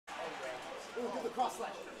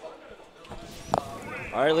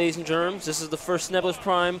All right, ladies and germs, this is the first Nebulous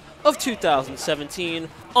Prime of 2017.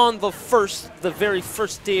 On the very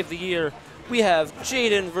first day of the year, we have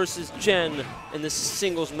Jaden versus Jen in this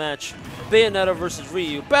singles match. Bayonetta versus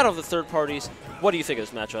Ryu, battle of the third parties. What do you think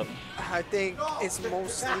of this matchup? I think it's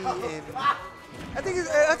mostly in. I think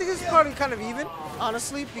it's probably kind of even,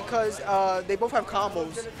 honestly, because they both have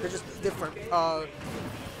combos. They're just different.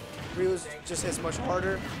 Ryu's just hits much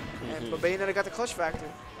harder, but Bayonetta got the clutch factor.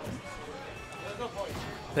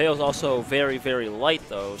 Bayo's also very, very light,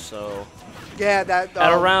 though, so... Yeah, that...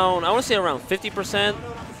 at around, I want to say around 50%.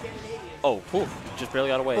 Oh, poof, just barely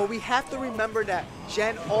got away. But we have to remember that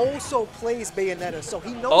Jen also plays Bayonetta, so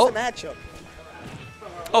he knows the matchup.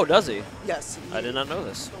 Oh, does he? Yes. I did not know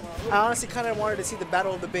this. I honestly kind of wanted to see the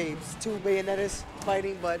battle of the babes. Two Bayonettas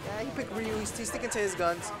fighting, but he picked Ryu. He's sticking to his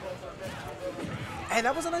guns. And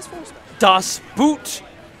that was a nice forward smash. Das Boot,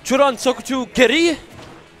 Churan Sokutu Geri,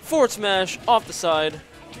 forward smash off the side.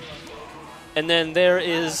 And then there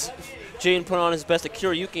is Jaden putting on his best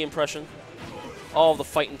Akira Yuki impression. All the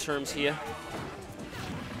fighting terms here.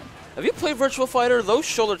 Have you played Virtual Fighter? Those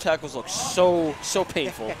shoulder tackles look so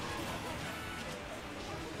painful.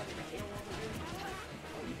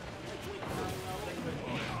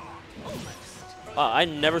 I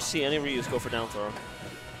never see any Ryus go for down throw.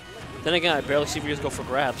 Then again, I barely see Ryus go for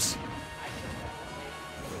grabs.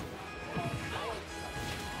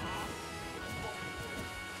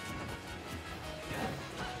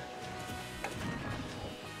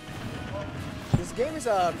 This game is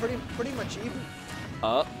pretty much even.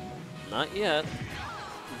 Not yet.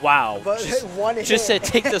 Wow. But just said,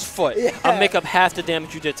 take this foot. Yeah. I'll make up half the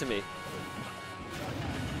damage you did to me.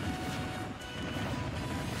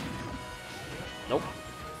 Nope.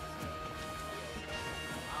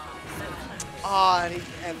 And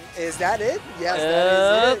is that it? Yes,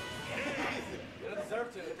 that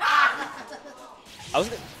is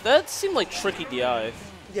it. That seemed like tricky DI.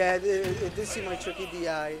 Yeah, it did seem like tricky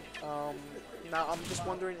DI. Now I'm just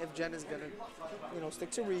wondering if Jen is gonna, stick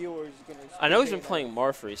to Ryu or is he gonna. I know he's been playing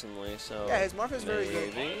Marth recently, so. Yeah, his Marth is very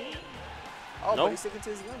good. Oh, but he's sticking to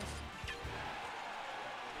his guns.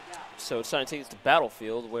 So it's starting to take us to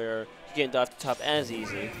Battlefield, where he can't dive to top as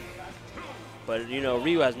easy. But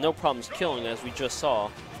Ryu has no problems killing, as we just saw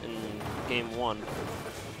in game 1.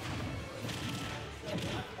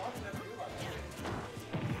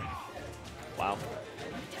 Wow.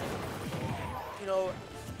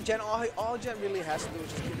 Jen, all Jen really has to do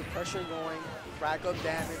is just keep the pressure going, rack up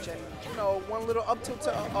damage, and one little up tilt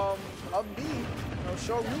to up B,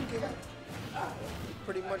 show Ryu can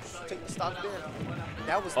pretty much take the stock there.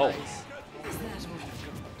 That was nice.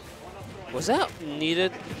 Was that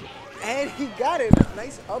needed? And he got it.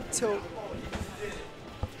 Nice up tilt.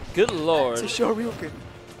 Good lord. To Shoryuken.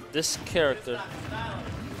 This character.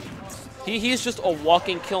 He's just a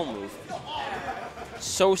walking kill move.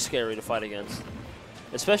 So scary to fight against.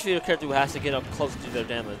 Especially a character who has to get up close to do their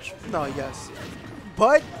damage. No, yes.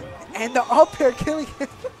 And the up air killing him.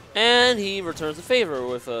 And he returns the favor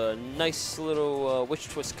with a nice little witch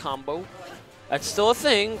twist combo. That's still a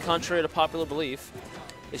thing, contrary to popular belief.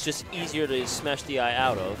 It's just easier to smash the eye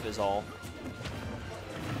out of, is all.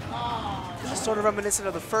 This is sort of reminiscent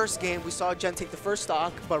of the first game. We saw Jen take the first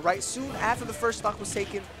stock, but right soon after the first stock was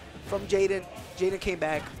taken from Jaden, Jaden came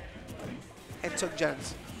back and took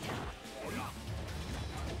Jen's.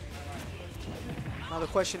 Now the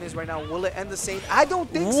question is right now, will it end the same? I don't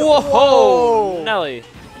think so. Whoa! Nelly.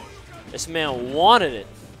 This man wanted it.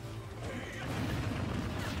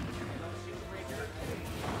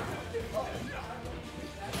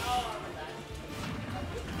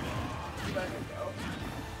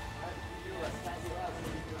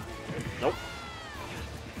 Nope.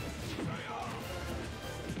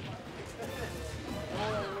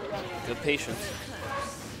 Good patience.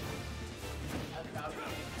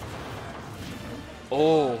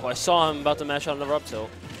 Oh, I saw him about to mash out another up tilt.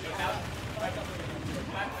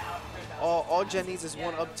 All Jen needs is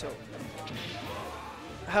one up tilt.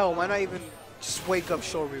 Hell, why not even just wake up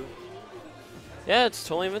Shoryu? Yeah, it's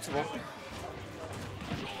totally invincible.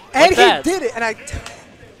 And he did it, and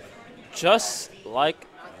just like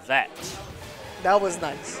that. That was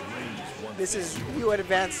nice. This is Ryu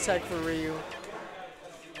advanced tech for Ryu.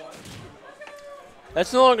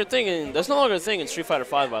 That's no longer a thing in Street Fighter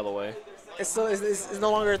V, by the way. It's no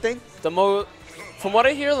longer a thing? From what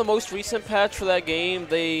I hear, the most recent patch for that game,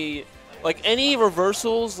 they any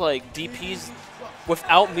reversals like DPs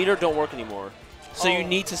without meter don't work anymore. So you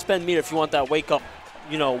need to spend meter if you want that wake up,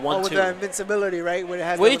 1-2. With the invincibility, right? When it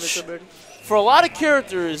has Which, for a lot of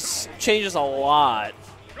characters, changes a lot.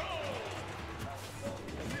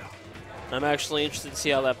 I'm actually interested to see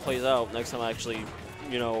how that plays out next time I actually,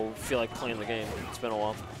 you know, feel like playing the game. It's been a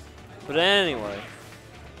while. But anyway.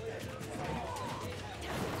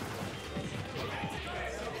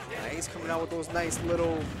 He's coming out with those nice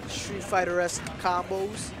little Street Fighter-esque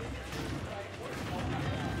combos.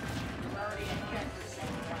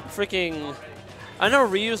 Freaking, I know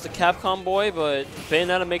Ryu's the Capcom boy, but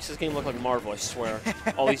Bayonetta makes this game look like Marvel, I swear.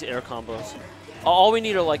 All these air combos. All we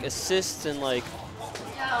need are like assists and like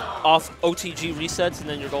off OTG resets, and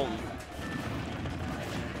then you're golden.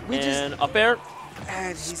 And up air,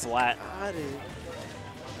 and he's splat. got it.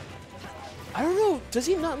 I don't know, does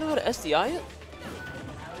he not know how to SDI it?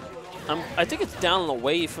 I think it's down and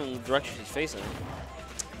away from the direction he's facing.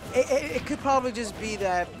 It could probably just be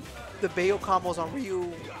that the Bayo combos on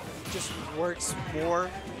Ryu just works more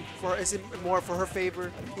for her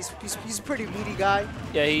favor. He's a pretty meaty guy.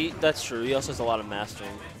 Yeah, that's true. He also has a lot of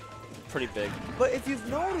mastering. Pretty big. But if you've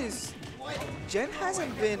noticed, Jen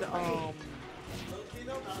hasn't been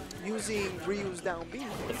using Ryu's down B.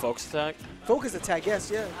 The focus attack? Focus attack,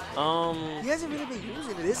 yes, yeah. He hasn't really been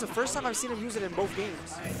using it. This is the first time I've seen him use it in both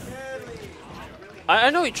games. I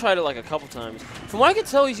know he tried it like a couple times. From what I can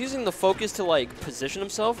tell, he's using the focus to like position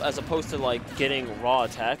himself as opposed to like getting raw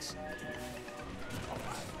attacks.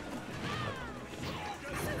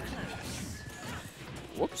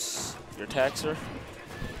 Whoops. Your attacks are...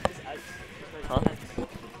 Huh?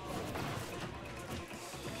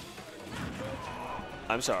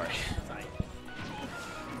 I'm sorry.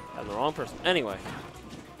 I'm the wrong person. Anyway.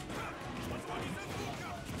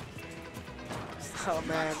 Oh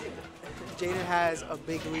man, Jaden has a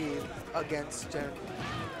big lead against Jen.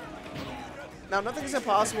 Now nothing is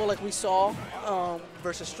impossible, like we saw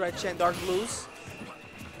versus Stretch and Dark Blues.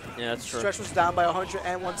 Yeah, that's true. Stretch was down by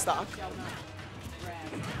 101 stock.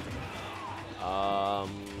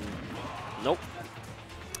 Nope.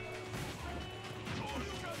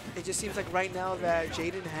 It just seems like right now that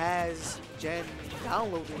Jaden has Jen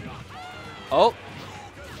downloaded. Oh.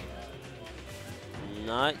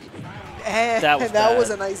 Not. And that was that bad. was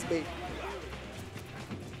a nice bait.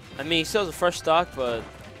 I mean, he still has a fresh stock, but,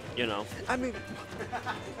 you know. I mean,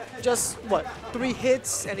 just, what, 3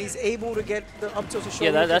 hits, and he's able to get the up tilt to show.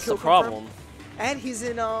 Yeah, that's the problem. And he's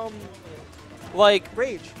in, like,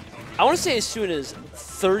 Rage. I want to say as soon as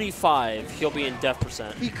 35, he'll be in death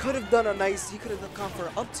percent. He could have done a nice, he could have gone for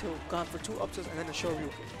an up tilt, gone for 2 up tilts, and then a Shoryuken.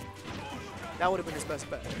 That would have been his best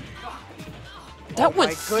bet. That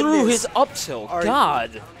went through his up tilt.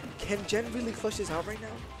 God. Can Jen really flush this out right now?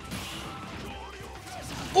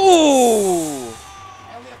 Ooh!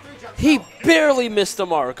 He barely missed the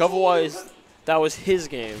mark. Otherwise, that was his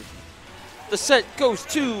game. The set goes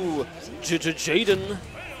to Jaden.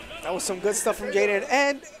 That was some good stuff from Jaden,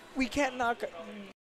 and we can't